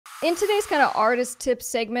In today's kind of artist tip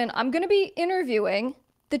segment, I'm going to be interviewing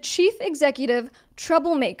the chief executive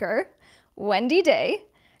troublemaker, Wendy Day.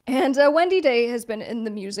 And Wendy Day has been in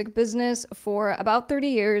the music business for about 30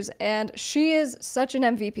 years, and she is such an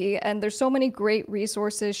MVP. And there's so many great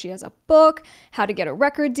resources. She has a book, How to Get a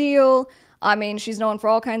Record Deal. I mean, she's known for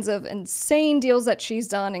all kinds of insane deals that she's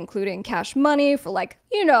done, including Cash Money for like,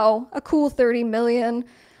 a cool 30 million.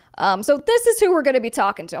 So this is who we're going to be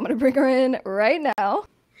talking to. I'm going to bring her in right now.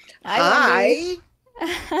 Hi, Wendy.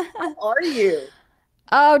 Hi, how are you?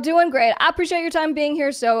 Oh, doing great. I appreciate your time being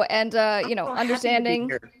here. So, and So happy to be understanding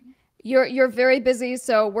here. you're very busy.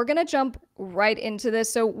 So we're gonna jump right into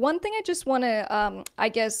this. So one thing I just want to, I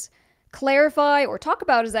guess, clarify or talk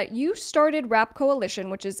about is that you started Rap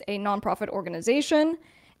Coalition, which is a nonprofit organization,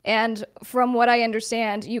 and from what I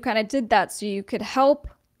understand, you kind of did that so you could help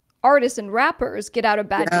artists and rappers get out of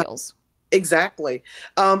bad Yeah, deals. exactly.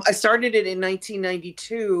 I started it in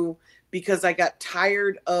 1992 because I got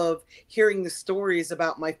tired of hearing the stories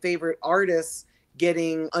about my favorite artists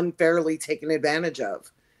getting unfairly taken advantage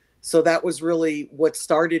of. So that was really what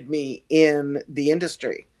started me in the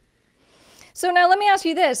industry. So now let me ask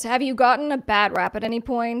you this. Have you gotten a bad rap at any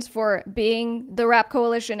point for being the Rap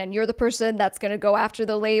Coalition and you're the person that's going to go after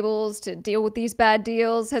the labels to deal with these bad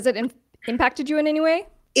deals? Has it impacted you in any way?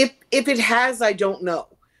 If it has, I don't know.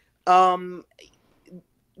 Um,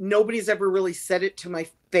 Nobody's ever really said it to my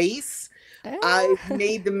face. I Eh.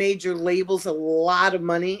 made the major labels a lot of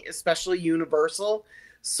money, especially Universal.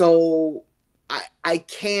 So I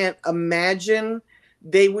can't imagine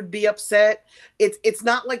they would be upset. It's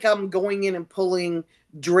not like I'm going in and pulling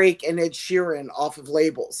Drake and Ed Sheeran off of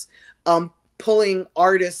labels. Pulling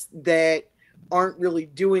artists that aren't really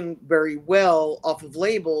doing very well off of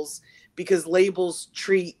labels because labels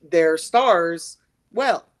treat their stars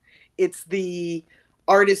well. It's the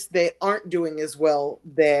artists that aren't doing as well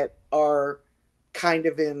that are kind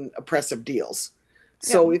of in oppressive deals. Yeah.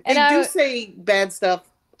 So if And they do I say bad stuff,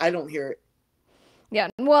 I don't hear it. Yeah,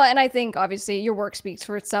 well, and I think obviously your work speaks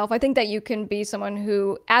for itself. I think that you can be someone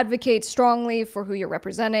who advocates strongly for who you're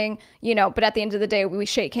representing, but at the end of the day, we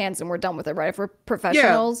shake hands and we're done with it, right? If we're Yeah,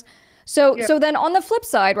 professionals. So, yeah. so then on the flip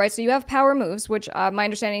side, right? So you have Power Moves, which my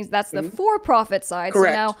understanding is that's the Mhm. for-profit side. So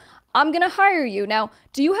Correct. now I'm gonna hire you. Now,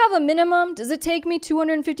 do you have a minimum? Does it take me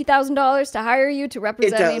 $250,000 to hire you to It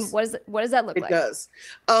represent me? does. What does that look It like? does.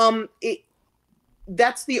 It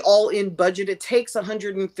That's the all-in budget. It takes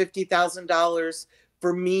 $150,000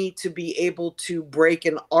 for me to be able to break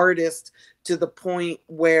an artist to the point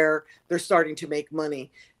where they're starting to make money.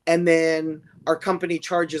 And then our company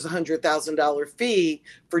charges $100,000 fee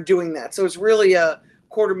for doing that. So it's really a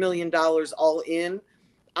 $250,000 all in.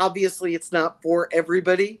 Obviously, it's not for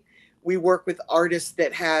everybody. We work with artists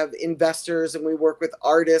that have investors, and we work with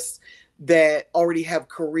artists that already have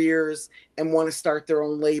careers and want to start their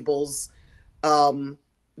own labels.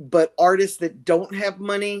 But artists that don't have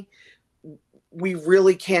money, we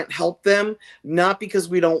really can't help them, not because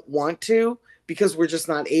we don't want to, because we're just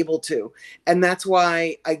not able to. And that's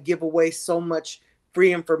why I give away so much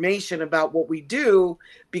free information about what we do,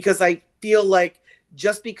 because I feel like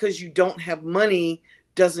just because you don't have money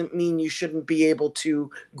doesn't mean you shouldn't be able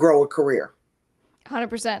to grow a career.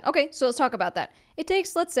 100%. Okay, so let's talk about that. It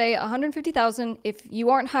takes, let's say, 150,000 if you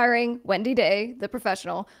aren't hiring Wendy Day, the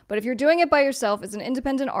professional, but if you're doing it by yourself as an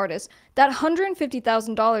independent artist, that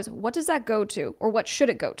 $150,000, what does that go to or what should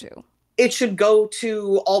it go to? It should go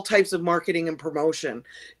to all types of marketing and promotion.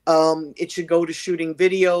 It should go to shooting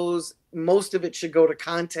videos. Most of it should go to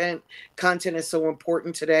content. Content is so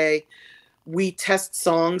important today. We test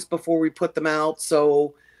songs before we put them out.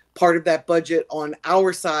 So part of that budget on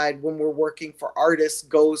our side when we're working for artists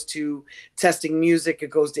goes to testing music. It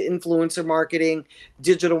goes to influencer marketing,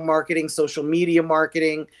 digital marketing, social media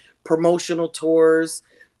marketing, promotional tours.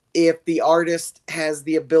 If the artist has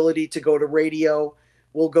the ability to go to radio,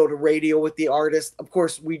 we'll go to radio with the artist. Of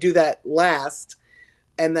course, we do that last,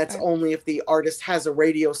 and that's All right. only if the artist has a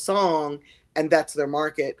radio song and that's their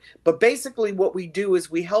market. But basically, what we do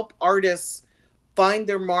is we help artists find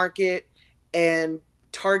their market and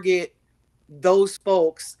target those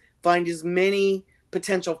folks, find as many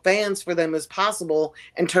potential fans for them as possible,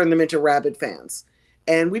 and turn them into rabid fans.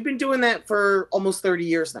 And we've been doing that for almost 30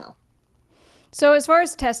 years now. So as far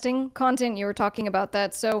as testing content, you were talking about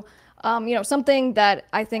that. So, something that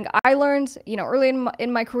I think I learned, early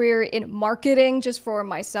in my career in marketing, just for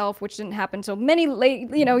myself, which didn't happen so many late,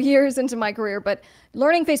 years into my career, but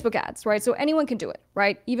learning Facebook ads, right? So anyone can do it,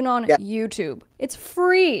 right? Even on Yeah. YouTube, it's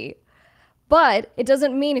free. But it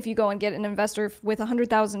doesn't mean if you go and get an investor with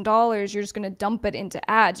 $100,000, you're just going to dump it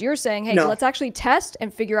into ads. You're saying, hey, No. let's actually test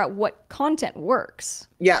and figure out what content works.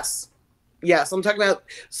 Yes. Yes. I'm talking about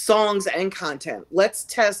songs and content. Let's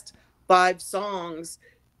test 5 songs,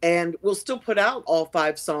 and we'll still put out all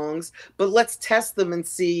 5 songs, but let's test them and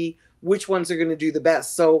see which ones are going to do the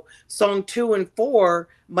best. So song 2 and 4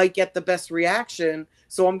 might get the best reaction.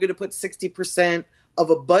 So I'm going to put 60% of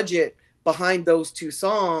a budget behind those 2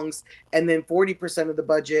 songs, and then 40% of the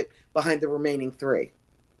budget behind the remaining 3.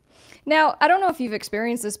 Now, I don't know if you've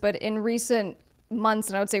experienced this, but in recent months,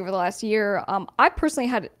 and I would say over the last year, I personally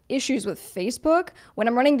had issues with Facebook when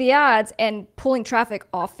I'm running the ads and pulling traffic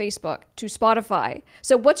off Facebook to Spotify.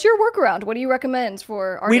 So what's your workaround? What do you recommend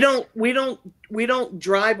for artists? We don't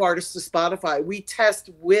drive artists to Spotify. We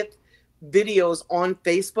test with videos on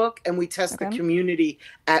Facebook, and we test the community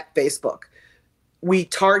at Facebook. We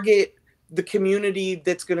target the community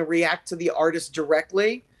that's going to react to the artist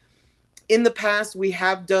directly. In the past, we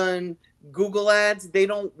have done Google ads. They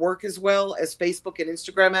don't work as well as Facebook and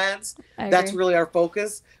Instagram ads. That's really our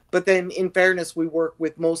focus. But then in fairness, we work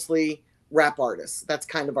with mostly rap artists. That's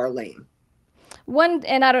kind of our lane.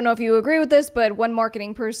 And I don't know if you agree with this, but one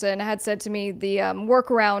marketing person had said to me the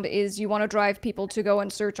workaround is you want to drive people to go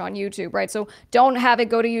and search on YouTube, right? So don't have it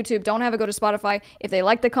go to YouTube, don't have it go to Spotify. If they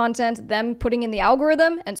like the content, them putting in the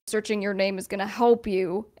algorithm and searching your name is going to help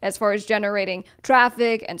you as far as generating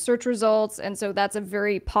traffic and search results. And so that's a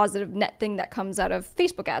very positive net thing that comes out of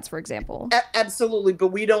Facebook ads, for example. Absolutely, but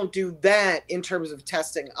we don't do that in terms of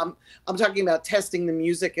testing. I'm talking about testing the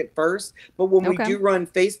music at first, but when we do run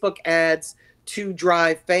Facebook ads to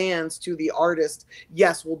drive fans to the artist,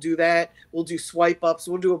 yes, we'll do that. We'll do swipe ups.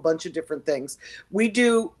 We'll do a bunch of different things. We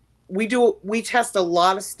test a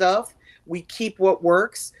lot of stuff. We keep what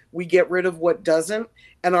works. We get rid of what doesn't.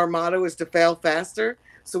 And our motto is to fail faster.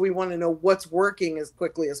 So we want to know what's working as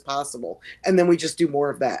quickly as possible. And then we just do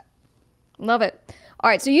more of that. Love it. All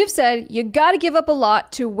right, so you've said you got to give up a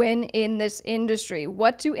lot to win in this industry.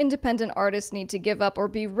 What do independent artists need to give up or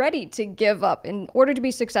be ready to give up in order to be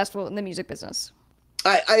successful in the music business?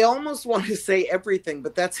 I almost want to say everything,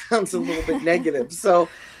 but that sounds a little bit negative. So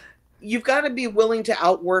you've got to be willing to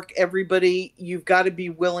outwork everybody. You've got to be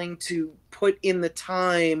willing to put in the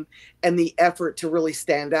time and the effort to really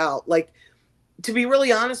stand out. Like, to be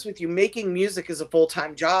really honest with you, making music is a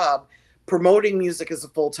full-time job. Promoting music is a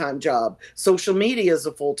full-time job. Social media is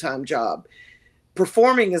a full-time job.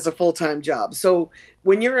 Performing is a full-time job. So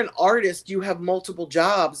when you're an artist, you have multiple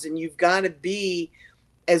jobs, and you've got to be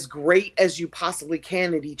as great as you possibly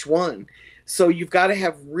can at each one. So you've got to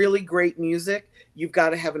have really great music. You've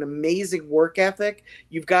got to have an amazing work ethic.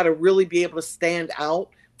 You've got to really be able to stand out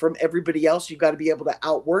from everybody else. You've got to be able to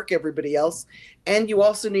outwork everybody else. And you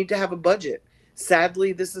also need to have a budget.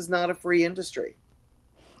 Sadly, this is not a free industry.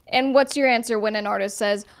 And what's your answer when an artist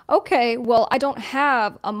says, okay, well, I don't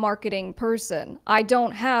have a marketing person. I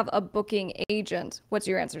don't have a booking agent. What's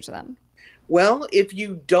your answer to them? Well, if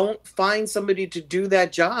you don't find somebody to do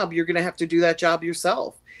that job, you're going to have to do that job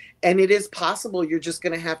yourself. And it is possible. You're just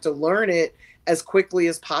going to have to learn it as quickly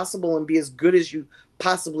as possible and be as good as you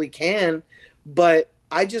possibly can. But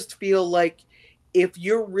I just feel like if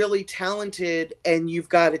you're really talented and you've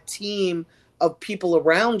got a team of people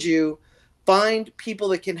around you, find people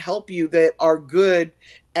that can help you that are good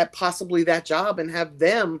at possibly that job and have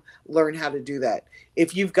them learn how to do that.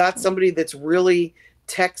 If you've got somebody that's really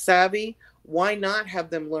tech savvy, why not have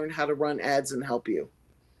them learn how to run ads and help you?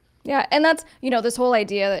 Yeah, and that's, this whole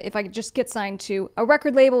idea that if I just get signed to a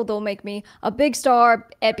record label, they'll make me a big star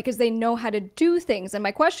because they know how to do things. And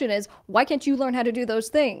my question is, why can't you learn how to do those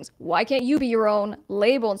things? Why can't you be your own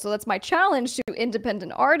label? And so that's my challenge to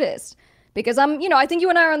independent artists, because I think you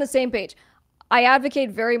and I are on the same page. I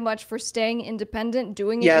advocate very much for staying independent,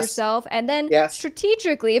 doing it yourself, and then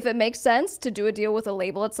strategically, if it makes sense to do a deal with a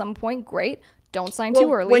label at some point, great. Don't sign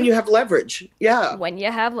too early. When you have leverage. Yeah. When you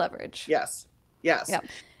have leverage. Yes. Yes. Yeah.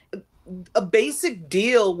 A basic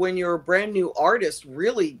deal when you're a brand new artist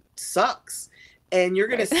really sucks. And you're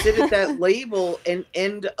going to sit at that label and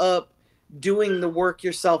end up doing the work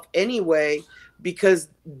yourself anyway, because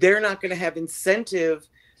they're not going to have incentive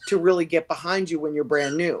to really get behind you when you're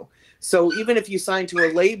brand new. So even if you sign to a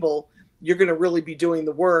label, you're going to really be doing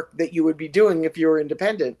the work that you would be doing if you were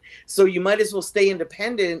independent. So you might as well stay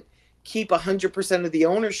independent, keep 100% of the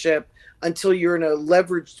ownership until you're in a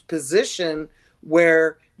leveraged position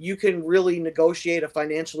where you can really negotiate a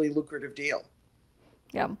financially lucrative deal.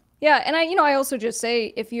 Yeah. Yeah, and I also just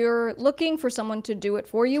say if you're looking for someone to do it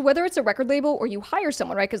for you, whether it's a record label or you hire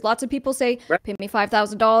someone, right? Because lots of people say, Right. pay me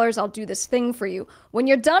 $5,000, I'll do this thing for you. When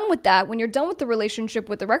you're done with that, when you're done with the relationship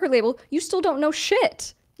with the record label, you still don't know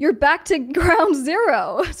shit. You're back to ground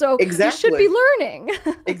zero. So you should be Exactly. learning.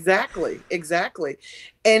 Exactly. Exactly.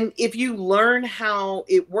 And if you learn how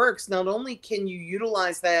it works, not only can you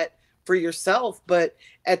utilize that for yourself, but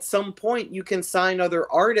at some point you can sign other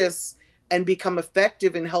artists and become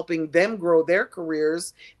effective in helping them grow their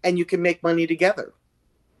careers, and you can make money together.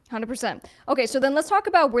 100%. Okay, so then let's talk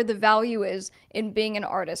about where the value is in being an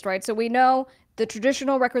artist, right? So we know the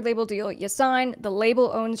traditional record label deal, you sign, the label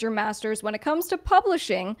owns your masters. When it comes to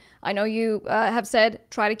publishing, I know you have said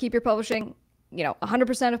try to keep your publishing,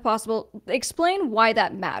 100% if possible. Explain why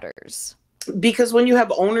that matters. Because when you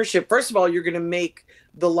have ownership, first of all, you're going to make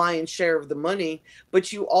the lion's share of the money,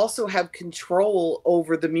 but you also have control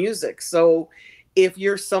over the music. So if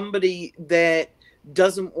you're somebody that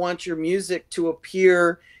doesn't want your music to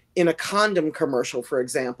appear in a condom commercial, for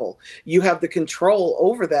example, you have the control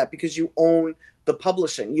over that because you own the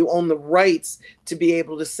publishing. You own the rights to be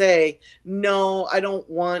able to say, no, I don't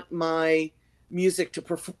want my music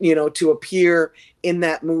to appear in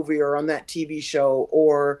that movie or on that TV show,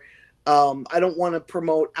 or I don't want to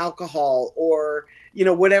promote alcohol, or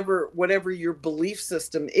whatever your belief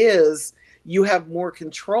system is. You have more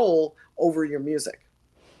control over your music.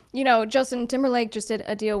 Justin Timberlake just did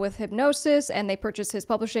a deal with Hypnosis and they purchased his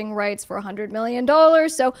publishing rights for $100 million.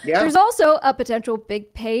 So Yeah. there's also a potential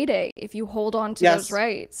big payday if you hold on to those Yes.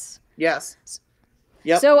 rights. Yes.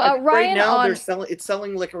 Yep. So I think right Ryan, now it's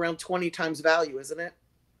selling like around 20 times value, isn't it?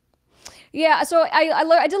 yeah, so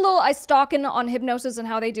I did a little I stalking on Hypnosis and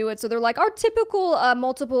how they do it. So they're like our typical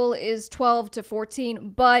multiple is 12 to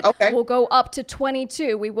 14, but Okay. we'll go up to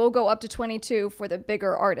 22. We will go up to 22 for the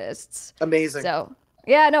bigger artists. Amazing. So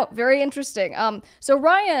yeah, no, very interesting. So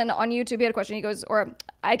Ryan on YouTube, he had a question. He goes, or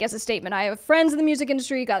I guess a statement. I have friends in the music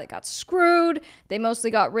industry got screwed. They mostly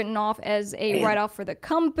got written off as a write-off for the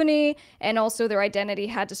company, and also their identity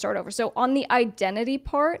had to start over. So on the identity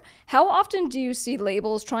part, how often do you see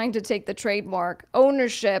labels trying to take the trademark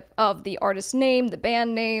ownership of the artist name, the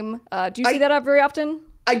band name? Do you see that very often?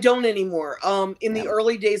 I don't anymore. In the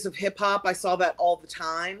early days of hip hop, I saw that all the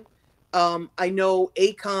time. I know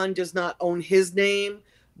Akon does not own his name,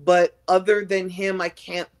 but other than him, I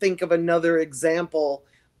can't think of another example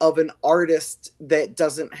of an artist that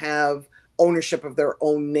doesn't have ownership of their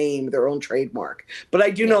own name, their own trademark. But I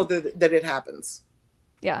do know that it happens.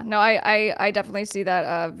 Yeah, no, I definitely see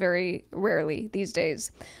that very rarely these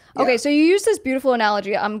days. Yeah. Okay, so you use this beautiful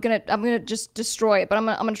analogy. I'm gonna just destroy it, but I'm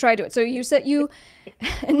gonna try to do it. So you said you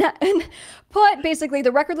and put basically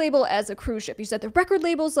the record label as a cruise ship. You said the record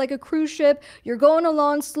label's like a cruise ship. You're going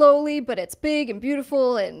along slowly, but it's big and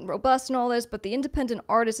beautiful and robust and all this. But the independent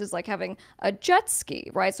artist is like having a jet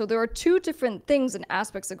ski, right? So there are two different things and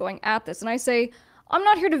aspects of going at this. And I say, I'm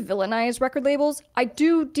not here to villainize record labels. I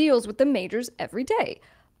do deals with the majors every day.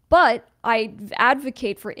 But I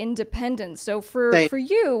advocate for independence. So for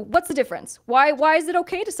you, what's the difference? Why is it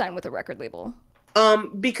okay to sign with a record label?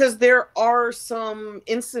 Because there are some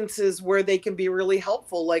instances where they can be really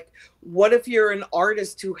helpful. Like, what if you're an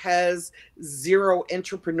artist who has zero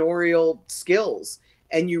entrepreneurial skills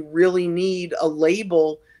and you really need a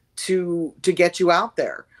label to get you out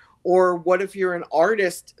there? Or what if you're an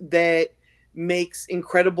artist that makes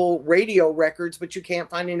incredible radio records, but you can't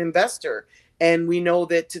find an investor? And we know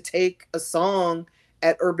that to take a song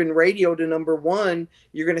at urban radio to #1,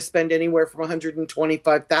 you're going to spend anywhere from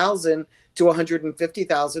 $125,000 to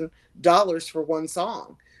 $150,000 for one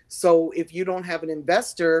song. So if you don't have an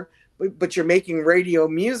investor, but you're making radio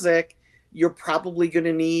music, you're probably going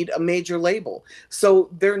to need a major label.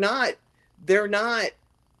 So they're not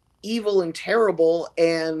evil and terrible,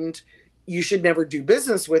 and you should never do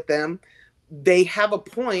business with them. They have a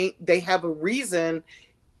point. They have a reason.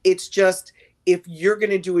 It's just, if you're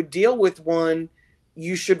going to do a deal with one,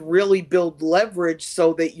 you should really build leverage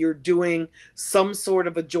so that you're doing some sort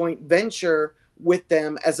of a joint venture with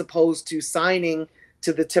them, as opposed to signing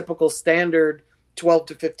to the typical standard 12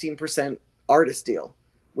 to 15% artist deal,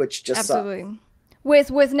 which just absolutely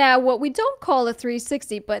sucks. With now what we don't call a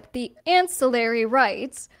 360, but the ancillary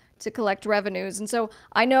rights to collect revenues. And so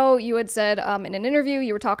I know you had said in an interview,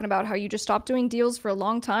 you were talking about how you just stopped doing deals for a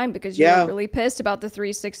long time because you were really pissed about the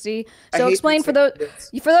 360. So explain for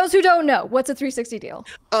those who don't know, what's a 360 deal?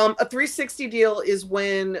 A 360 deal is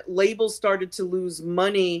when labels started to lose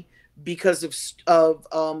money because of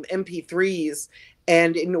MP3s,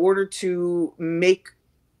 and in order to make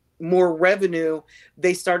more revenue,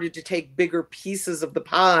 they started to take bigger pieces of the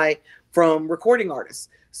pie from recording artists.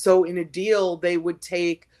 So in a deal, they would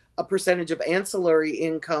take a percentage of ancillary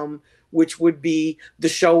income, which would be the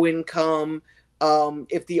show income.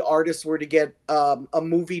 If the artist were to get a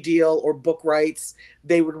movie deal or book rights,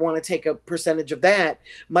 they would want to take a percentage of that.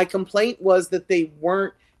 My complaint was that they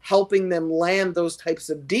weren't helping them land those types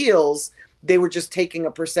of deals. They were just taking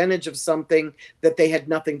a percentage of something that they had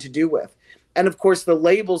nothing to do with. And of course, the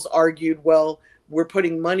labels argued, well, we're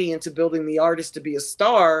putting money into building the artist to be a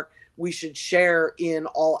star. We should share in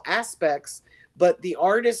all aspects. But the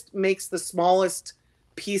artist makes the smallest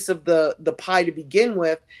piece of the pie to begin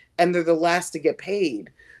with, and they're the last to get paid.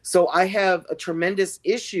 So I have a tremendous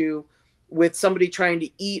issue with somebody trying to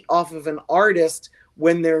eat off of an artist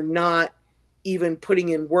when they're not even putting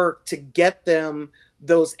in work to get them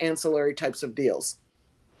those ancillary types of deals.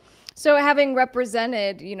 So having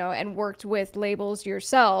represented, and worked with labels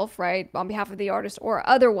yourself, right, on behalf of the artist or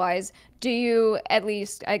otherwise, do you at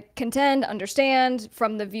least understand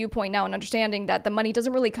from the viewpoint now and understanding that the money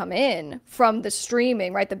doesn't really come in from the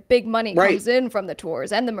streaming, right? The big money comes in from the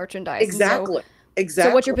tours and the merchandise. Exactly.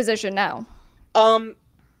 So what's your position now?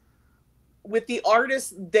 With the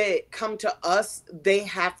artists that come to us, they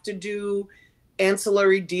have to do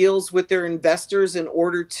ancillary deals with their investors in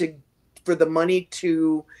order for the money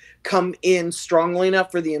to come in strongly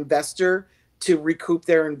enough for the investor to recoup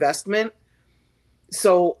their investment.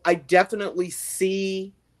 So I definitely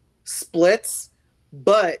see splits,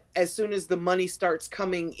 but as soon as the money starts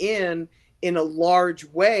coming in a large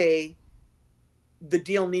way, the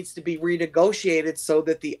deal needs to be renegotiated so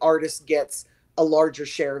that the artist gets a larger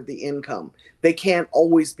share of the income. They can't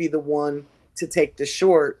always be the one to take the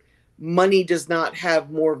short. Money does not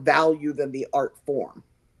have more value than the art form.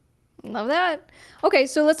 Love that. Okay,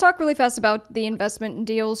 so let's talk really fast about the investment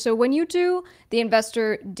deals. So when you do the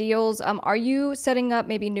investor deals, are you setting up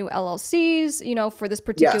maybe new LLCs, for this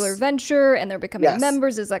particular venture, and they're becoming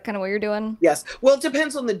members? Is that kind of what you're doing? Yes. Well, it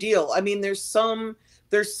depends on the deal. I mean, there's some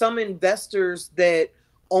investors that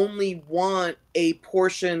only want a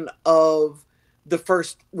portion of the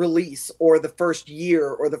first release or the first year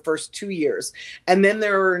or the first 2 years. And then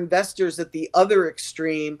there are investors at the other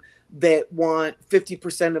extreme that want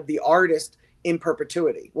 50% of the artist in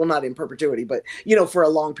perpetuity. Well, not in perpetuity, but, for a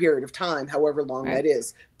long period of time, however long that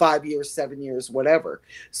is, 5 years, 7 years, whatever.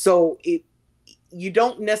 So you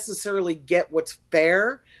don't necessarily get what's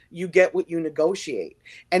fair. You get what you negotiate.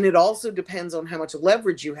 And it also depends on how much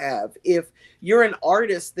leverage you have. If you're an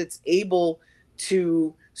artist that's able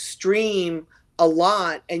to stream a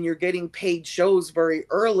lot and you're getting paid shows very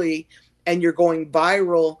early and you're going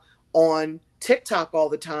viral on TikTok all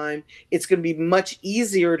the time, it's going to be much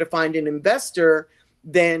easier to find an investor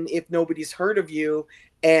than if nobody's heard of you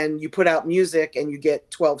and you put out music and you get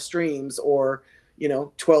 12 streams or,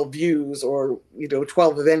 12 views or,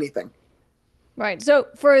 12 of anything. Right. So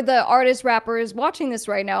for the artists, rappers watching this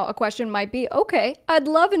right now, a question might be, okay, I'd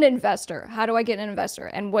love an investor. How do I get an investor?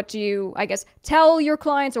 And what do you, tell your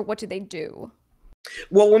clients, or what do they do?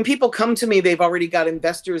 Well, when people come to me, they've already got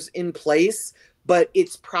investors in place, but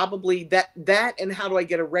it's probably that and how do I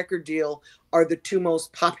get a record deal are the two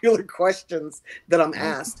most popular questions that I'm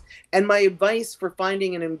asked. And my advice for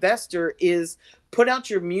finding an investor is put out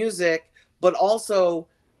your music, but also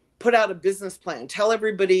put out a business plan. Tell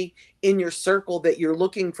everybody in your circle that you're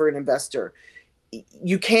looking for an investor.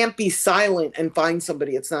 You can't be silent and find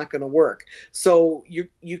somebody. It's not going to work. So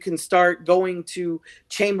you can start going to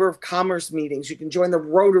Chamber of Commerce meetings. You can join the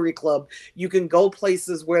Rotary Club. You can go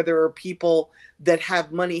places where there are people that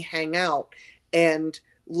have money hang out and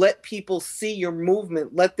let people see your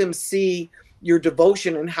movement. Let them see your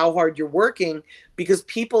devotion and how hard you're working, because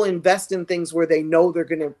people invest in things where they know they're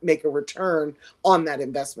going to make a return on that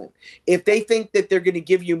investment. If they think that they're going to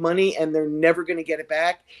give you money and they're never going to get it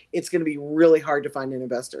back, it's going to be really hard to find an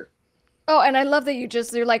investor. Oh, and I love that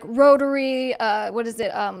you're like Rotary, what is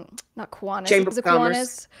it? Not Kiwanis. Chamber of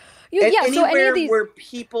Commerce. Yeah, so any of these where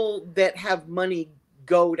people that have money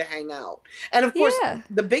go to hang out. And of course,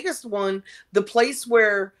 the biggest one, the place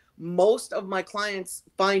where most of my clients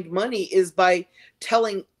find money is by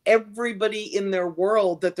telling everybody in their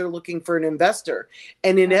world that they're looking for an investor.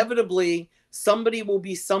 And inevitably, somebody will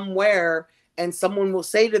be somewhere and someone will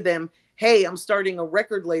say to them, hey, I'm starting a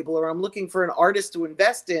record label, or I'm looking for an artist to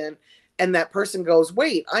invest in. And that person goes,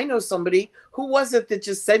 wait, I know somebody. Who was it that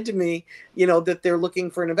just said to me, that they're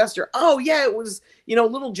looking for an investor? Oh, yeah, it was,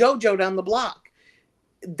 little JoJo down the block.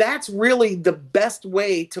 That's really the best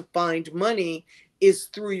way to find money, is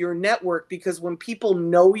through your network, because when people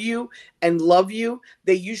know you and love you,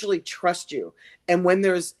 they usually trust you. And when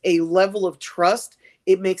there's a level of trust,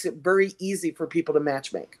 it makes it very easy for people to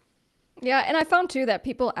matchmake. Yeah, and I found too that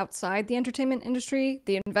people outside the entertainment industry,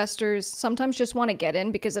 the investors, sometimes just want to get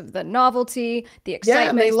in because of the novelty, the Yeah,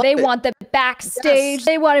 and they excitement. love They it. want the backstage. Yes.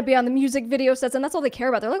 They want to be on the music video sets, and that's all they care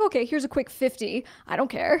about. They're like, okay, here's a quick 50. I don't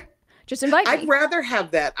care. Just invite I'd me. rather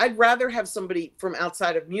have that. I'd rather have somebody from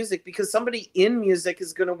outside of music, because somebody in music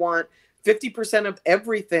is going to want 50% of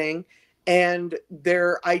everything. And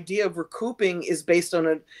their idea of recouping is based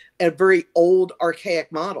on a very old,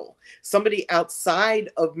 archaic model. Somebody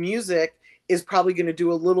outside of music is probably going to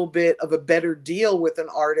do a little bit of a better deal with an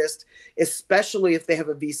artist, especially if they have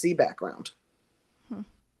a VC background.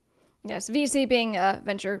 Yes, VC being venture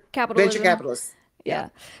Venture capitalism. capitalists. Yeah. Yeah.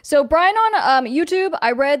 So, Brian, on YouTube,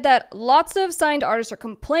 I read that lots of signed artists are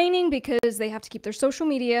complaining because they have to keep their social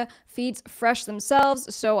media feeds fresh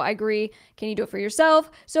themselves. So, I agree. Can you do it for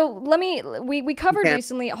yourself? So, we covered Yeah.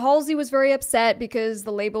 recently, Halsey was very upset because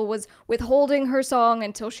the label was withholding her song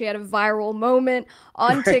until she had a viral moment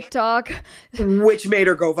on Right. TikTok. Which made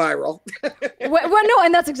her go viral. Well, no,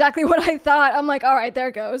 and that's exactly what I thought. I'm like, all right, there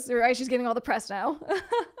it goes. Right, she's getting all the press now.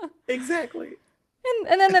 Exactly.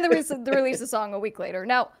 And then they release the song a week later.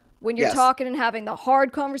 Now, when you're Yes. talking and having the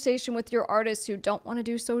hard conversation with your artists who don't want to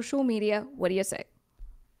do social media, what do you say?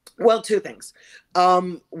 Well, two things.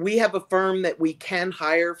 We have a firm that we can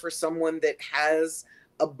hire for someone that has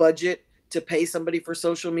a budget to pay somebody for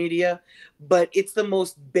social media, but it's the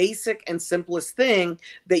most basic and simplest thing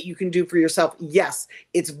that you can do for yourself. Yes,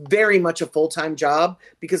 it's very much a full-time job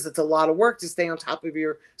because it's a lot of work to stay on top of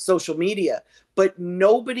your social media, but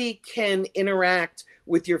nobody can interact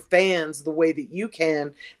with your fans the way that you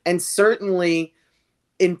can. And certainly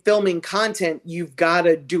in filming content, you've got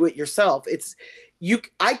to do it yourself.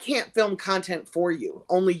 I can't film content for you.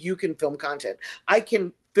 Only you can film content. I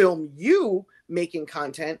can film you making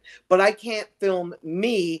content, but I can't film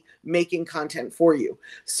me making content for you.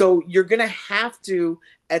 So you're going to have to,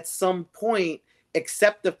 at some point,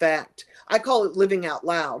 accept the fact. I call it living out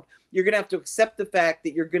loud. You're going to have to accept the fact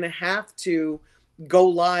that you're going to have to go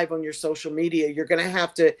live on your social media. You're going to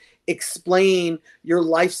have to explain your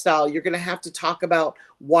lifestyle. You're going to have to talk about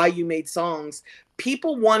why you made songs.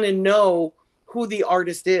 People want to know who the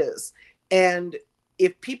artist is. And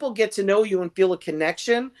if people get to know you and feel a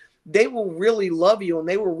connection, they will really love you and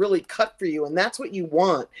they will really cut for you. And that's what you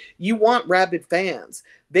want. You want rabid fans.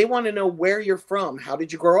 They want to know where you're from. How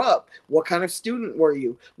did you grow up? What kind of student were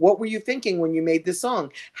you? What were you thinking when you made this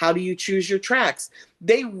song? How do you choose your tracks?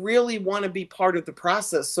 They really want to be part of the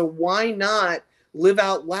process. So why not live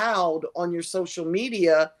out loud on your social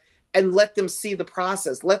media and let them see the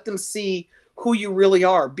process? Let them see who you really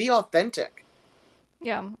are. Be authentic.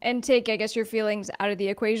 Yeah, and take, I guess, your feelings out of the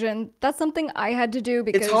equation. That's something I had to do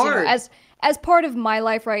because, It's hard. as part of my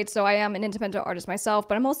life, right? So I am an independent artist myself,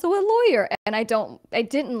 but I'm also a lawyer, and I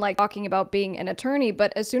didn't like talking about being an attorney.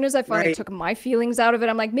 But as soon as I finally Right. took my feelings out of it,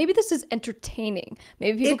 I'm like, maybe this is entertaining.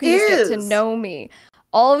 Maybe people It can just get to is. know me.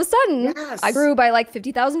 All of a sudden, I Yes. grew by like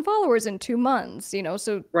 50,000 followers in 2 months. So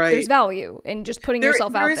there's Right. value in just putting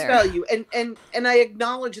yourself There out is there. value. And I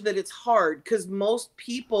acknowledge that it's hard because most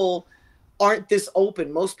people aren't this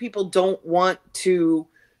open. Most people don't want to,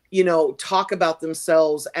 talk about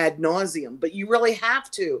themselves ad nauseum, but you really have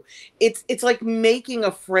to. It's like making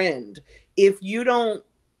a friend. If you don't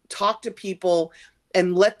talk to people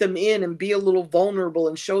and let them in and be a little vulnerable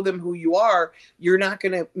and show them who you are, you're not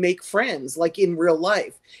going to make friends like in real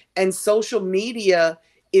life. And social media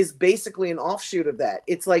is basically an offshoot of that.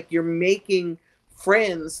 It's like you're making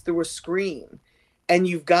friends through a screen. And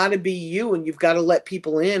you've got to be you, and you've got to let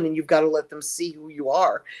people in, and you've got to let them see who you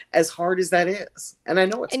are, as hard as that is. And I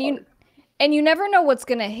know it's And hard. you never know what's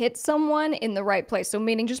going to hit someone in the right place. So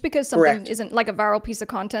meaning just because something Correct. isn't like a viral piece of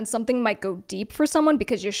content, something might go deep for someone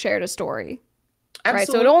because you shared a story. Right?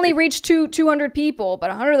 So Absolutely. it only reached 200 people,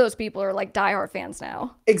 but 100 of those people are like diehard fans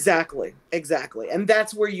now. Exactly. And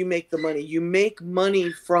that's where you make the money. You make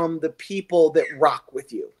money from the people that rock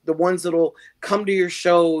with you, the ones that'll come to your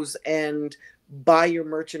shows and buy your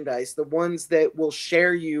merchandise, the ones that will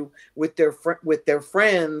share you with their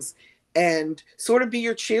friends and sort of be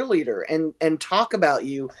your cheerleader and talk about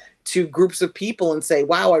you to groups of people and say,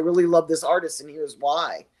 wow, I really love this artist and here's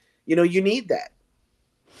why. You need that.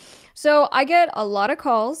 So I get a lot of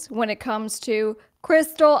calls when it comes to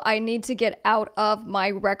Krystle, I need to get out of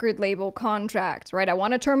my record label contract, right? I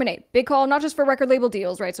want to terminate. Big call, not just for record label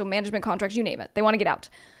deals, right? So management contracts, you name it. They want to get out.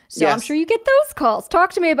 So I'm Yes. sure you get those calls.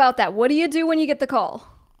 Talk to me about that. What do you do when you get the call?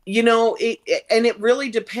 It really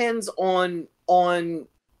depends on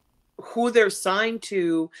who they're signed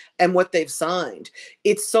to and what they've signed.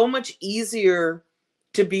 It's so much easier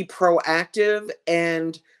to be proactive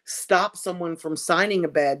and stop someone from signing a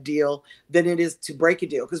bad deal than it is to break a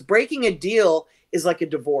deal. Because breaking a deal is like a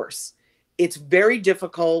divorce. It's very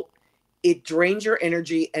difficult. It drains your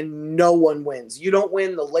energy and no one wins. You don't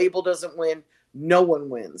win. The label doesn't win. No one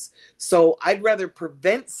wins. So I'd rather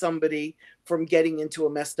prevent somebody from getting into a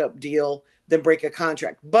messed up deal than break a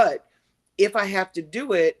contract. But if I have to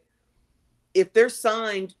do it, if they're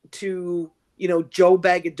signed to, Joe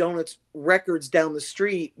Bag of Donuts Records down the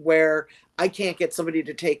street where I can't get somebody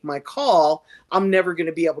to take my call, I'm never going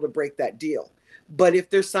to be able to break that deal. But if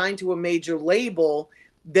they're signed to a major label,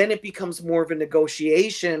 then it becomes more of a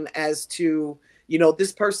negotiation as to,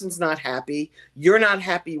 this person's not happy. You're not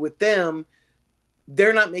happy with them.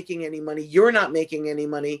 They're not making any money. You're not making any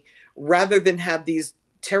money. Rather than have these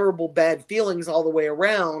terrible bad feelings all the way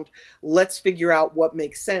around, let's figure out what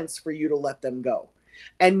makes sense for you to let them go.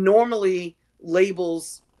 And normally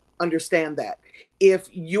labels understand that. If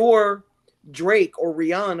you're Drake or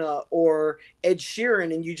Rihanna or Ed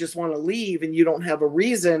Sheeran and you just want to leave and you don't have a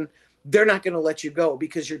reason, they're not going to let you go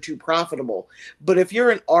because you're too profitable. But if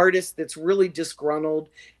you're an artist that's really disgruntled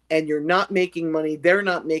and you're not making money, they're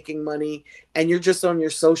not making money, and you're just on your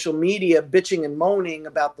social media bitching and moaning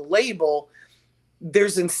about the label,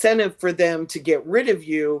 there's incentive for them to get rid of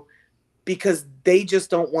you because they just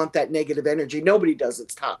don't want that negative energy. Nobody does.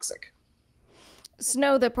 It's toxic.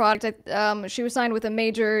 Snow, the product, she was signed with a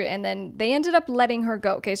major, and then they ended up letting her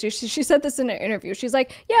go. Okay, so she said this in an interview. She's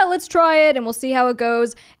like, yeah, let's try it, and we'll see how it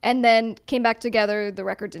goes. And then came back together. The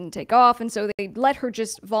record didn't take off, and so they let her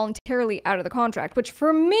just voluntarily out of the contract, which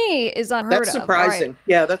for me is unheard of. That's surprising. Right?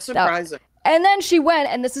 Yeah, that's surprising. And then she went,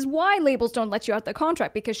 and this is why labels don't let you out the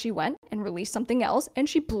contract, because she went and released something else, and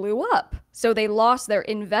she blew up. So they lost their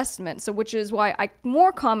investment. So which is why I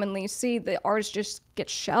more commonly see the artists just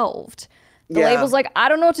get shelved. The label's like, I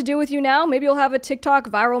don't know what to do with you now. Maybe you'll have a TikTok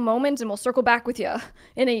viral moment and we'll circle back with you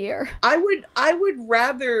in a year. I would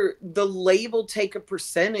rather the label take a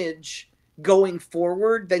percentage going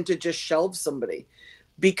forward than to just shelve somebody.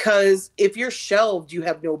 Because if you're shelved, you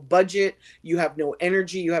have no budget, you have no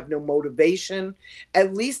energy, you have no motivation.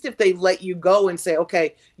 At least if they let you go and say,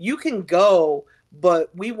 okay, you can go,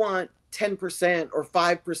 but we want 10% or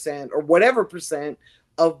 5% or whatever percent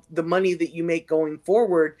of the money that you make going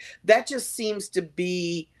forward, that seems to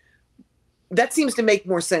make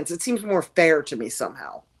more sense. It seems more fair to me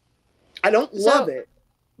somehow. I don't love it,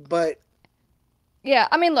 but yeah,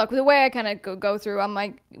 I mean, look, the way I kind of go through, I'm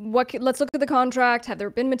like, let's look at the contract. Have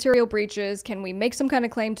there been material breaches? Can we make some kind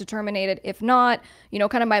of claim to terminate it? If not,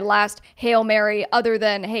 kind of my last Hail Mary, other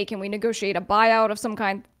than, hey, can we negotiate a buyout of some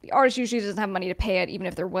kind? The artist usually doesn't have money to pay it, even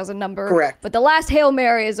if there was a number. Correct. But the last Hail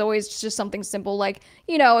Mary is always just something simple, like,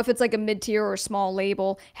 if it's like a mid-tier or a small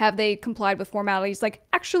label, have they complied with formalities, like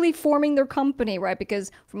actually forming their company, right?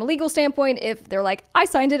 Because from a legal standpoint, if they're like, I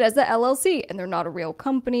signed it as the LLC, and they're not a real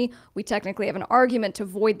company, we technically have an argument to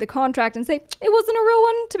void the contract and say, it wasn't a real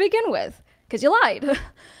one to begin with, because you lied.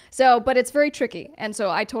 So, but it's very tricky. And so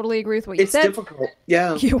I totally agree with what you said. It's difficult.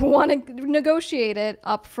 Yeah. You want to negotiate it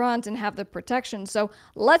up front and have the protection. So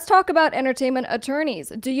let's talk about entertainment attorneys.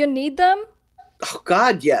 Do you need them? Oh,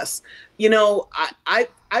 God, yes.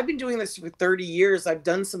 I've been doing this for 30 years. I've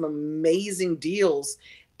done some amazing deals,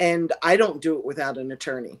 and I don't do it without an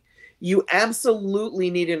attorney. You absolutely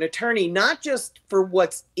need an attorney, not just for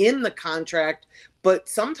what's in the contract, but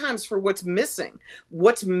sometimes for what's missing.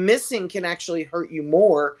 What's missing can actually hurt you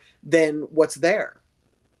more than what's there.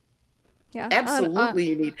 Yeah, absolutely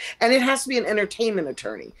you need. And it has to be an entertainment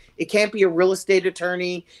attorney. It can't be a real estate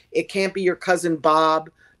attorney. It can't be your cousin Bob,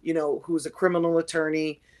 who's a criminal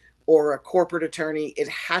attorney or a corporate attorney. It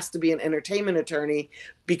has to be an entertainment attorney,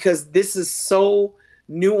 because this is so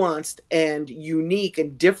nuanced and unique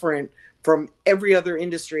and different from every other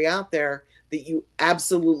industry out there that you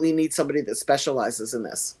absolutely need somebody that specializes in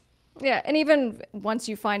this. Yeah, and even once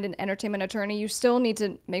you find an entertainment attorney, you still need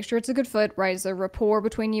to make sure it's a good fit, right? Is there rapport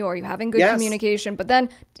between you? Are you having good communication? But then,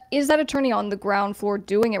 is that attorney on the ground floor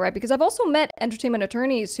doing it right? Because I've also met entertainment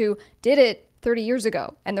attorneys who did it 30 years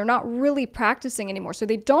ago, and they're not really practicing anymore. So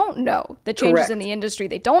they don't know the changes in the industry.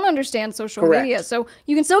 They don't understand social media. So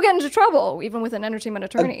you can still get into trouble, even with an entertainment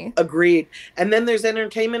attorney. Agreed. And then there's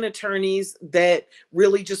entertainment attorneys that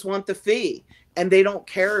really just want the fee, and they don't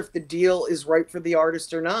care if the deal is right for the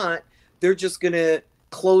artist or not. They're just going to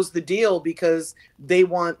close the deal because they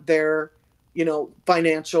want their,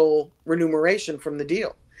 financial remuneration from the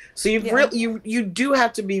deal. So you do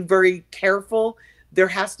have to be very careful. There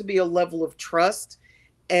has to be a level of trust,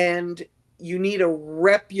 and you need a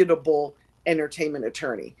reputable entertainment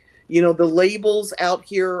attorney. The labels out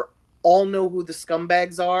here all know who the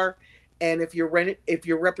scumbags are, And if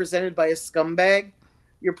you're represented by a scumbag,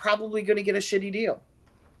 you're probably going to get a shitty deal.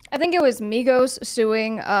 I think it was Migos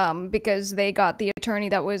suing because they got the attorney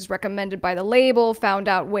that was recommended by the label, found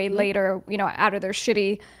out way later, you know, out of their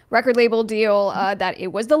shitty record label deal, that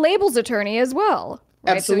it was the label's attorney as well.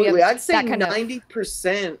 Right? Absolutely. So I'd say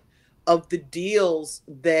 90% of the deals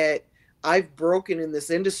that I've broken in this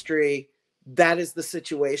industry, that is the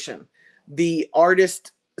situation. The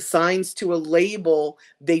artist signs to a label,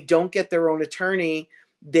 they don't get their own attorney,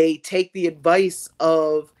 they take the advice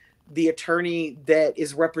of the attorney that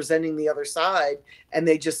is representing the other side, and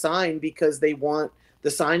they just sign because they want the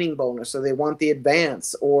signing bonus, or they want the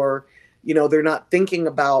advance, or, you know, they're not thinking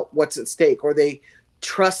about what's at stake, or they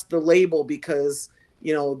trust the label because,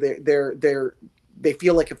 you know, they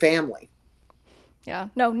feel like a family. Yeah,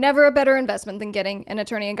 no, never a better investment than getting an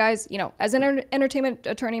attorney. And guys, you know, as an entertainment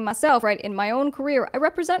attorney myself, right, in my own career, I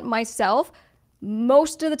represent myself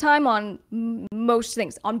most of the time on most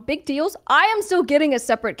things. On big deals, I am still getting a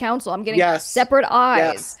separate counsel. I'm getting separate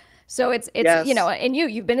eyes. Yes. So it's you know, and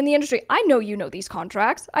you've been in the industry. I know you know these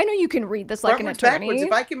contracts. I know you can read this like an attorney.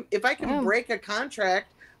 Backwards. If I can break a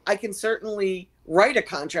contract, I can certainly write a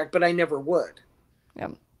contract, but I never would. Yeah.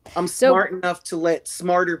 I'm smart enough to let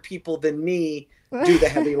smarter people than me do the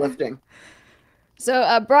heavy lifting.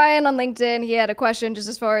 So Brian on LinkedIn, he had a question just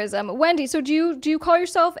as far as Wendy. So do you call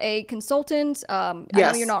yourself a consultant? I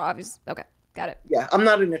know you're not obvious. Okay, got it. Yeah, I'm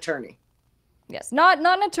not an attorney. Yes, not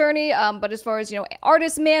an attorney. But as far as, you know,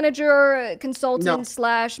 artist manager, consultant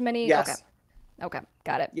slash many. Yes. Okay,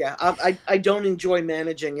 got it. Yeah, I don't enjoy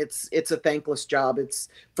managing. It's a thankless job.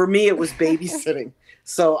 For me, it was babysitting.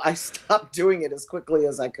 So I stopped doing it as quickly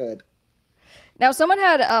as I could. Now, someone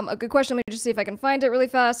had a good question. Let me just see if I can find it really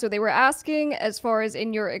fast. So they were asking, as far as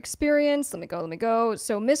in your experience, let me go.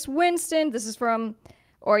 So Miss Winston, this is from,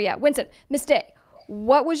 Winston, Miss Day,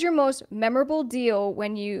 what was your most memorable deal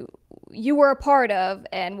when you were a part of,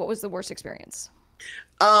 and what was the worst experience?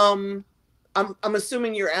 I'm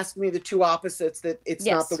assuming you're asking me the two opposites, that it's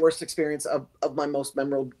not the worst experience of my most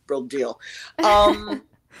memorable deal.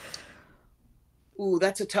 Ooh,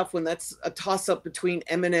 that's a tough one. That's a toss-up between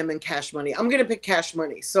Eminem and Cash Money. I'm going to pick Cash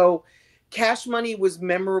Money. So Cash Money was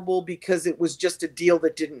memorable because it was just a deal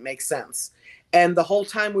that didn't make sense. And the whole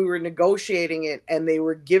time we were negotiating it, and they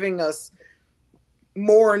were giving us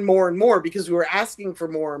more and more and more because we were asking for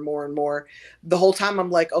more and more and more. The whole time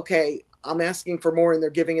I'm like, okay, I'm asking for more and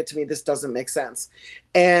they're giving it to me. This doesn't make sense.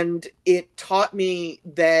 And it taught me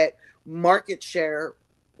that market share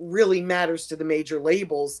really matters to the major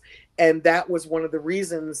labels. And that was one of the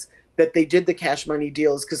reasons that they did the Cash Money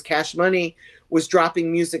deals, because Cash Money was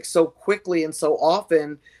dropping music so quickly and so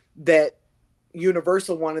often that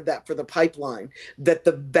Universal wanted that for the pipeline, that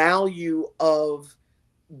the value of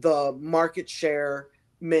the market share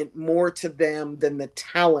meant more to them than the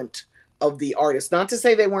talent of the artist. Not to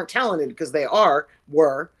say they weren't talented, because they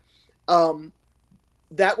were.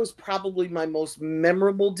 That was probably my most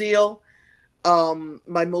memorable deal.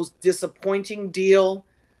 My most disappointing deal,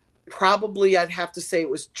 probably I'd have to say it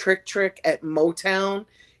was Trick Trick at Motown.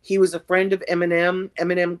 He was a friend of Eminem.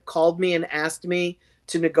 Eminem called me and asked me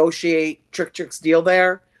to negotiate Trick Trick's deal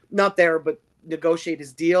there. Not there, but negotiate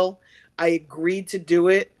his deal. I agreed to do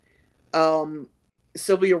it.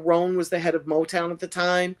 Sylvia Rhone was the head of Motown at the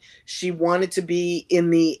time. She wanted to be in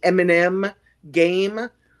the Eminem game,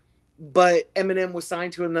 but Eminem was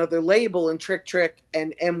signed to another label, and Trick Trick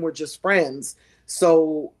and M were just friends.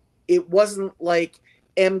 So it wasn't like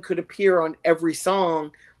M could appear on every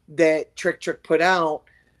song that Trick Trick put out.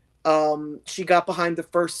 She got behind the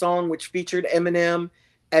first song, which featured Eminem,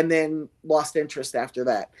 and then lost interest after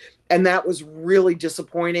that. And that was really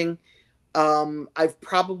disappointing. I've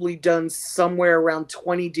probably done somewhere around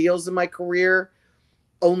 20 deals in my career.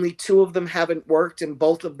 Only 2 of them haven't worked, and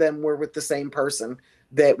both of them were with the same person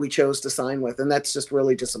that we chose to sign with. And that's just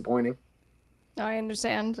really disappointing. I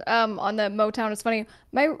understand. On the Motown, it's funny.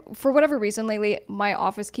 For whatever reason lately, my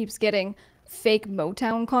office keeps getting fake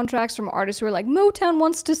Motown contracts from artists who are like, Motown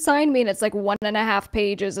wants to sign me, and it's like 1.5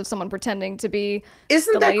 pages of someone pretending to be.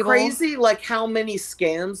 Isn't that label. Crazy? Like how many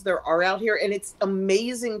scams there are out here, and it's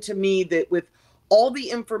amazing to me that with all the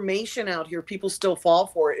information out here, people still fall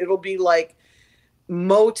for it. It'll be like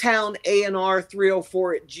Motown A&R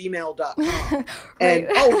 304 at gmail.com. Right. And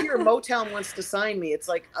here Motown wants to sign me. It's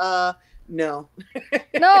like, no.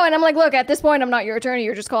 No, and I'm like, look, at this point, I'm not your attorney.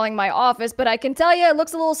 You're just calling my office, but I can tell you it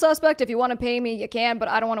looks a little suspect. If you want to pay me, you can, but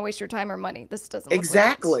I don't want to waste your time or money. This doesn't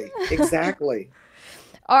exactly. Right. Exactly.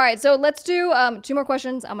 All right, so let's do 2 more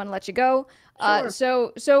questions. I'm gonna let you go.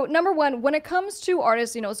 Sure. So number one, when it comes to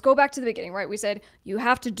artists, let's go back to the beginning, right? We said you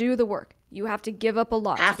have to do the work. You have to give up a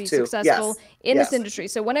lot to Have be to. successful Yes. in this Yes. industry.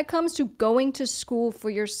 So when it comes to going to school for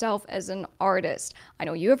yourself as an artist, I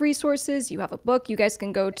know you have resources, you have a book. You guys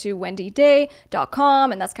can go to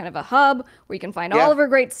wendyday.com, and that's kind of a hub where you can find all Yeah. of her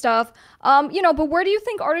great stuff. But where do you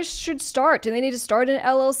think artists should start? Do they need to start an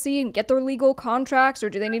LLC and get their legal contracts, or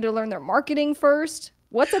do they need to learn their marketing first?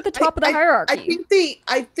 What's at the I, top of the I I hierarchy?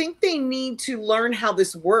 think they need to learn how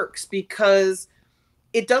this works, because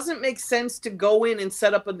it doesn't make sense to go in and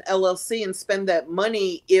set up an LLC and spend that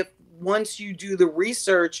money if once you do the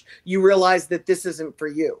research, you realize that this isn't for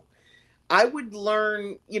you. I would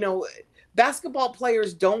learn, basketball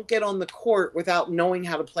players don't get on the court without knowing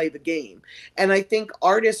how to play the game. And I think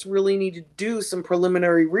artists really need to do some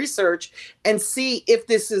preliminary research and see if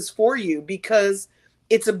this is for you, because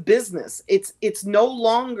it's a business. It's no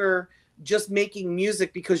longer just making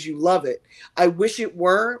music because you love it. I wish it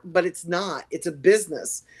were, but it's not. It's a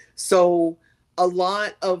business. So a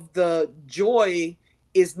lot of the joy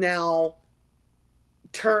is now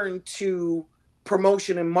turned to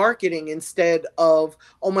promotion and marketing instead of,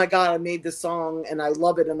 oh my God, I made this song and I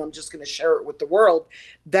love it and I'm just going to share it with the world.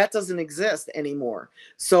 That doesn't exist anymore.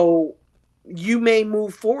 So you may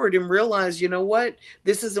move forward and realize, you know what,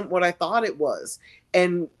 this isn't what I thought it was.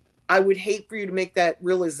 And I would hate for you to make that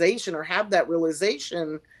realization or have that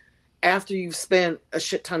realization after you've spent a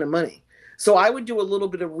shit ton of money. So I would do a little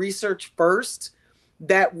bit of research first.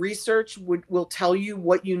 That research will tell you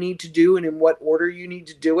what you need to do and in what order you need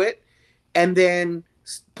to do it, and then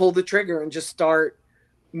pull the trigger and just start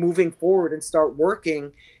moving forward and start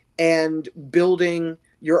working and building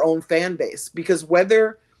your own fan base. Because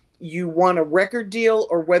whether you want a record deal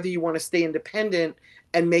or whether you want to stay independent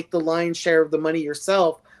and make the lion's share of the money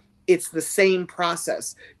yourself, it's the same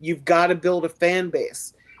process. You've got to build a fan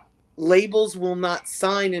base. Labels will not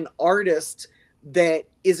sign an artist that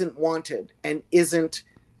isn't wanted and isn't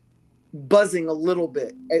buzzing a little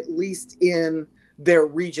bit, at least in their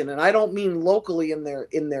region. And I don't mean locally in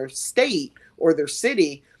their state or their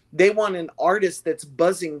city. They want an artist that's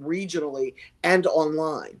buzzing regionally and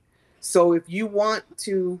online. So if you want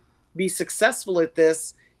to be successful at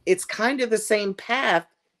this, it's kind of the same path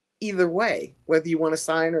either way, whether you want to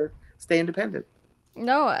sign or stay independent.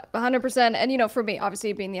 No, 100%. And for me,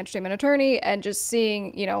 obviously being the entertainment attorney and just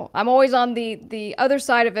seeing, I'm always on the other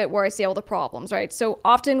side of it where I see all the problems, right? So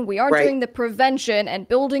often we aren't Right. doing the prevention and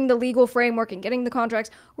building the legal framework and getting the contracts.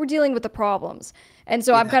 We're dealing with the problems. And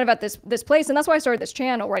so I'm Yeah. kind of at this place, and that's why I started this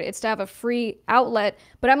channel, right? It's to have a free outlet,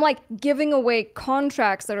 but I'm like giving away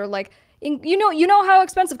contracts that are like you know how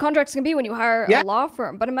expensive contracts can be when you hire Yeah. a law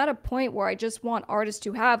firm, but I'm at a point where I just want artists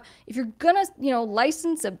to have, if you're gonna,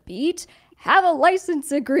 license a beat, have a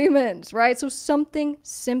license agreement, right? So something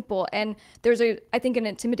simple. And there's I think an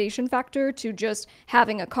intimidation factor to just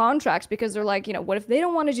having a contract, because they're like, what if they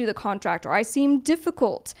don't want to do the contract, or I seem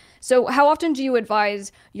difficult? So how often do you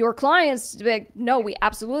advise your clients to be like, no, we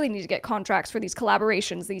absolutely need to get contracts for these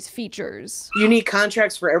collaborations, these features? You need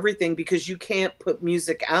contracts for everything, because you can't put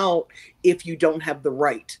music out if you don't have the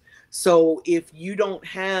right. So if you don't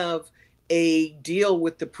have a deal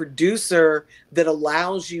with the producer that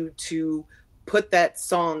allows you to put that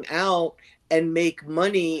song out and make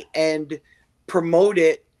money and promote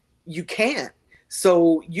it, you can't.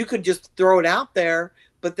 So you could just throw it out there,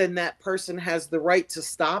 but then that person has the right to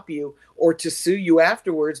stop you or to sue you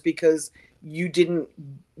afterwards because you didn't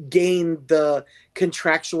gain the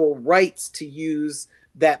contractual rights to use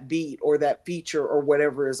that beat or that feature or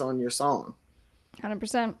whatever is on your song.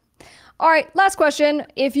 100%. All right, last question.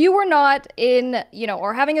 If you were not in,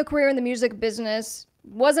 or having a career in the music business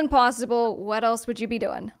wasn't possible, what else would you be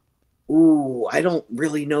doing? Ooh, I don't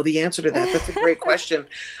really know the answer to that. That's a great question.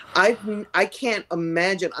 I can't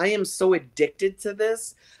imagine. I am so addicted to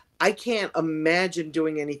this. I can't imagine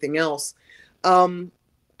doing anything else.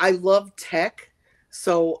 I love tech,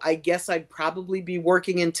 so I guess I'd probably be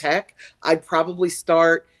working in tech. I'd probably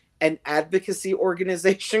start an advocacy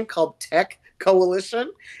organization called Tech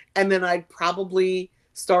Coalition, and then I'd probably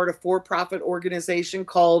start a for-profit organization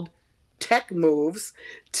called Tech Moves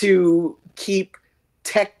to keep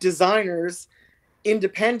tech designers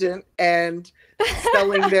independent and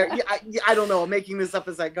selling their I don't know, I'm making this up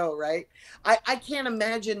as I go, right? I can't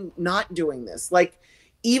imagine not doing this. Like,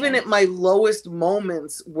 even at my lowest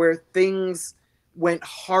moments where things went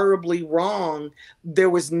horribly wrong,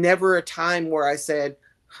 there was never a time where I said,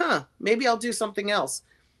 maybe I'll do something else.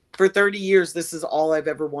 For 30 years, this is all I've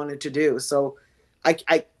ever wanted to do. So I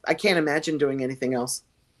can't imagine doing anything else.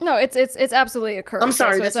 No, it's absolutely a curse. I'm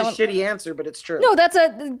sorry, So that's a shitty answer, but it's true. No,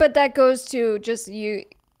 but that goes to just you.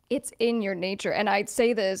 it's in your nature. And I'd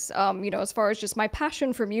say this, you know, as far as just my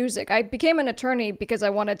passion for music, I became an attorney because I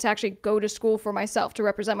wanted to actually go to school for myself to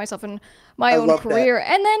represent myself in my I own love that. career.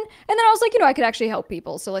 And then I was like, you know, I could actually help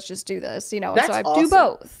people. So let's just do this, you know, and so That's I do awesome.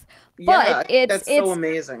 both. Yeah, But it's, that's so it's,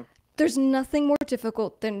 amazing. there's nothing more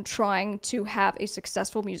difficult than trying to have a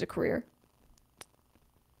successful music career.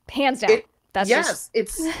 Hands down. It That's just,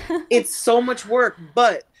 yes, it's so much work,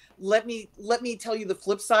 but let me tell you the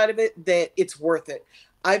flip side of it, that it's worth it.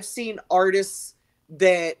 I've seen artists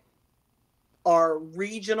that are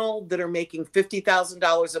regional that are making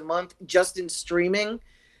 $50,000 a month just in streaming.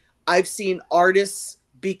 I've seen artists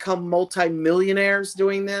become multimillionaires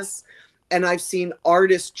doing this, and I've seen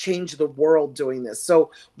artists change the world doing this.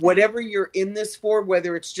 So, whatever you're in this for,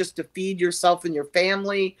 whether it's just to feed yourself and your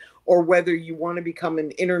family, or whether you want to become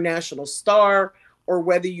an international star, or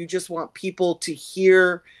whether you just want people to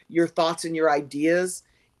hear your thoughts and your ideas,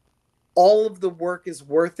 all of the work is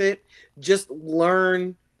worth it. Just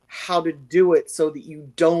learn how to do it so that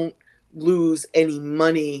you don't lose any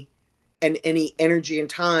money and any energy and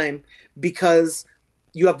time, because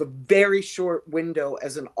you have a very short window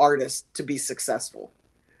as an artist to be successful.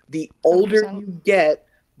 The older 100%. you get,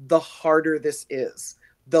 the harder this is,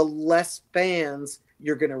 the less fans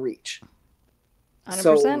you're going to reach.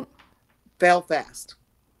 So 100%. fail fast.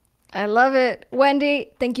 I love it.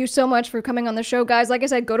 Wendy, thank you so much for coming on the show, guys. Like I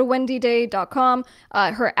said, go to wendyday.com,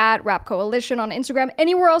 her at Rap Coalition on Instagram.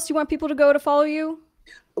 Anywhere else you want people to go to follow you?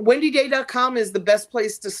 wendyday.com is the best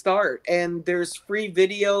place to start, and there's free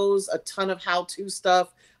videos, a ton of how-to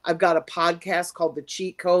stuff. I've got a podcast called The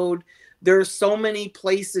Cheat Code. There are so many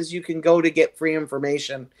places you can go to get free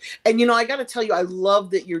information. And you know, I got to tell you, I love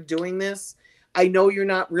that you're doing this. I know you're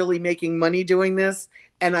not really making money doing this,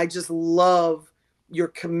 and I just love your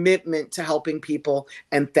commitment to helping people,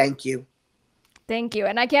 and thank you. Thank you.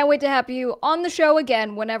 And I can't wait to have you on the show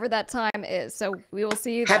again whenever that time is. So we will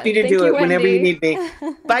see you Happy then. to Thank do you, it whenever you Wendy. need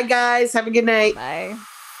me. Bye guys, have a good night. Bye.